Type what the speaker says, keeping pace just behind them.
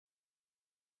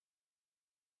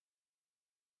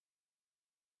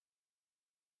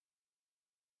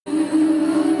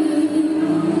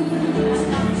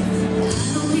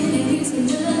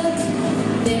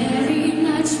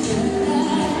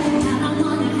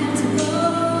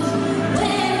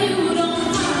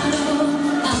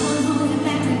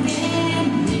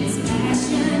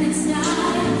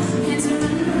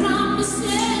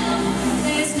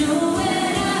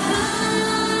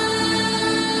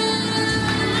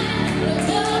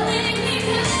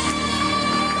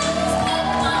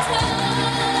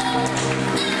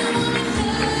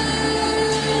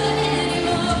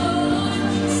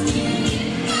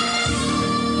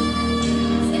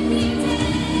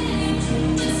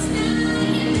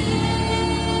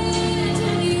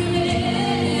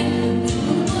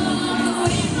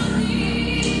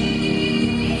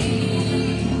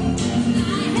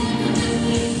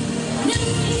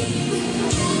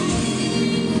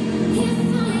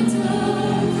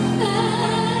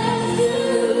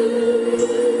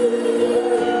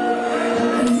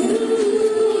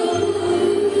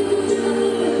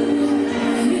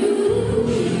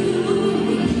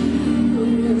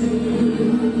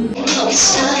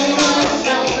sign of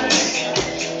fire.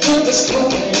 At this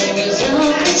moment it was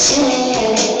all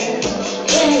pretend.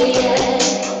 Yeah, yeah.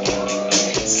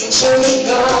 Since you're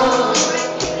gone,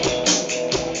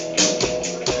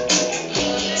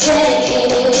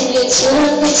 dedicated, you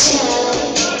took the time.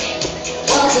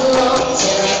 Walked along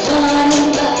till I caught you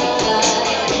by.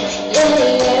 Yeah,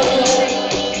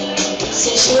 yeah.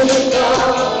 Since you're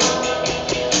gone,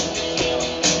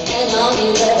 and all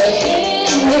you ever hear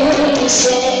me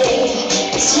say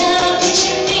is how could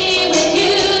you be with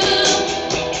you?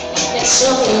 That's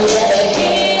all you ever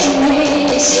hear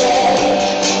me say.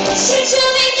 Since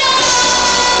you've been gone,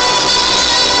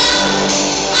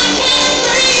 I can't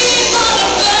breathe for the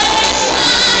first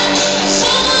time.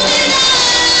 So did I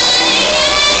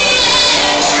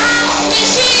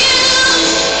miss you.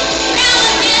 Now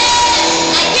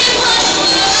again, I give one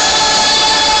love.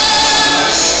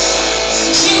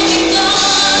 Since you've been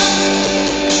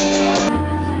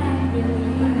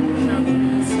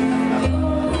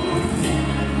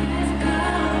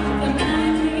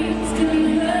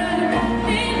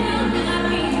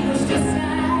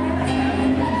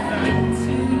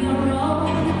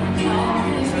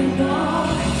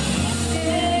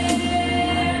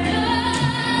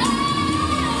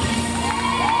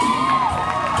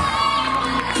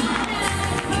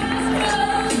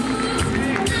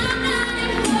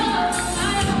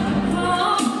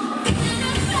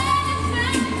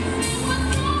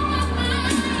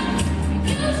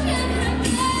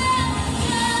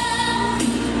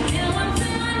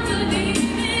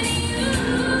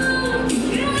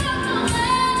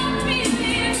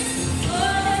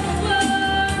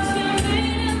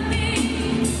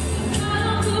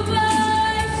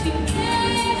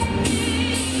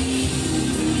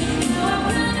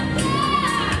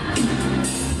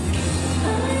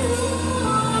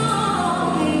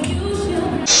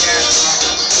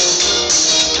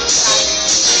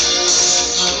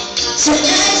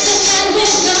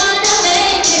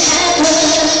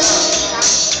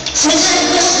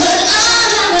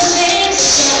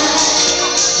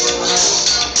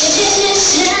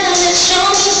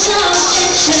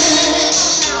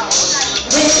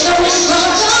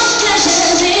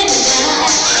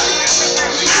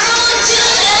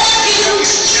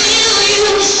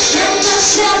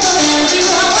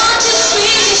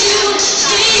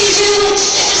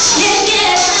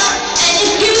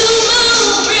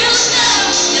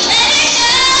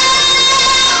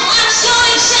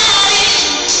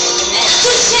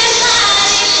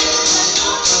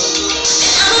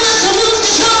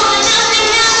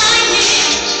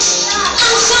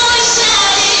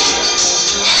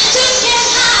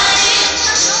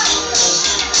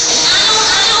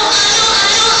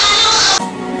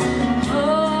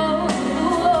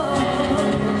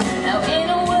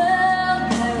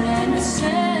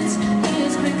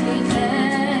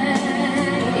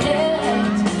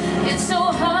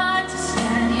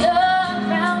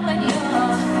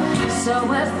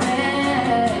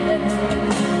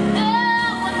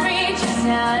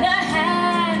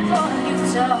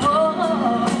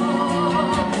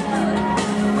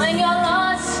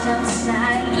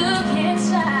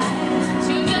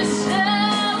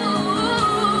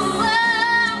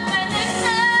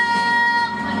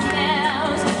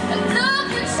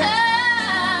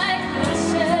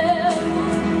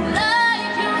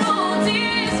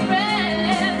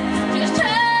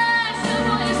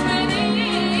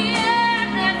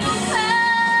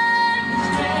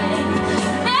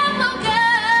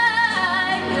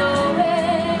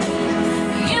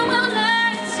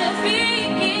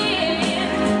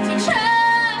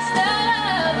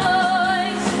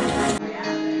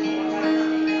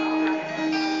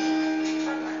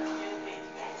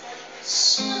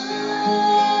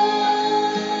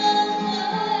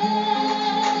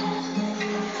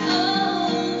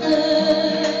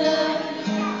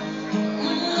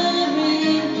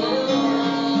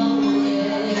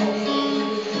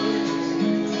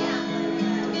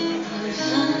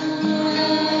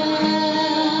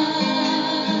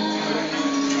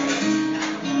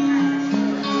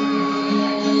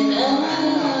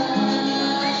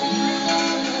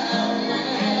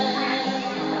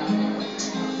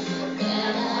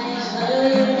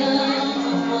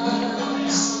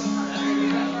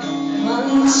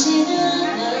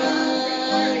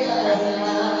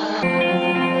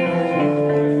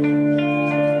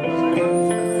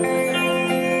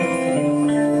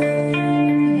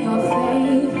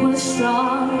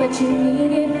but you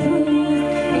needed proof.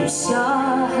 You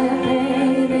saw her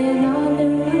bathing on the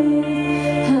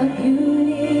roof, her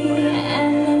beauty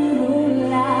and the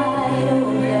moonlight,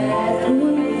 oh that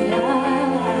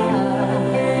moonlight.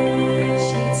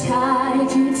 She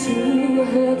tied you to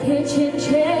her kitchen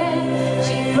chair.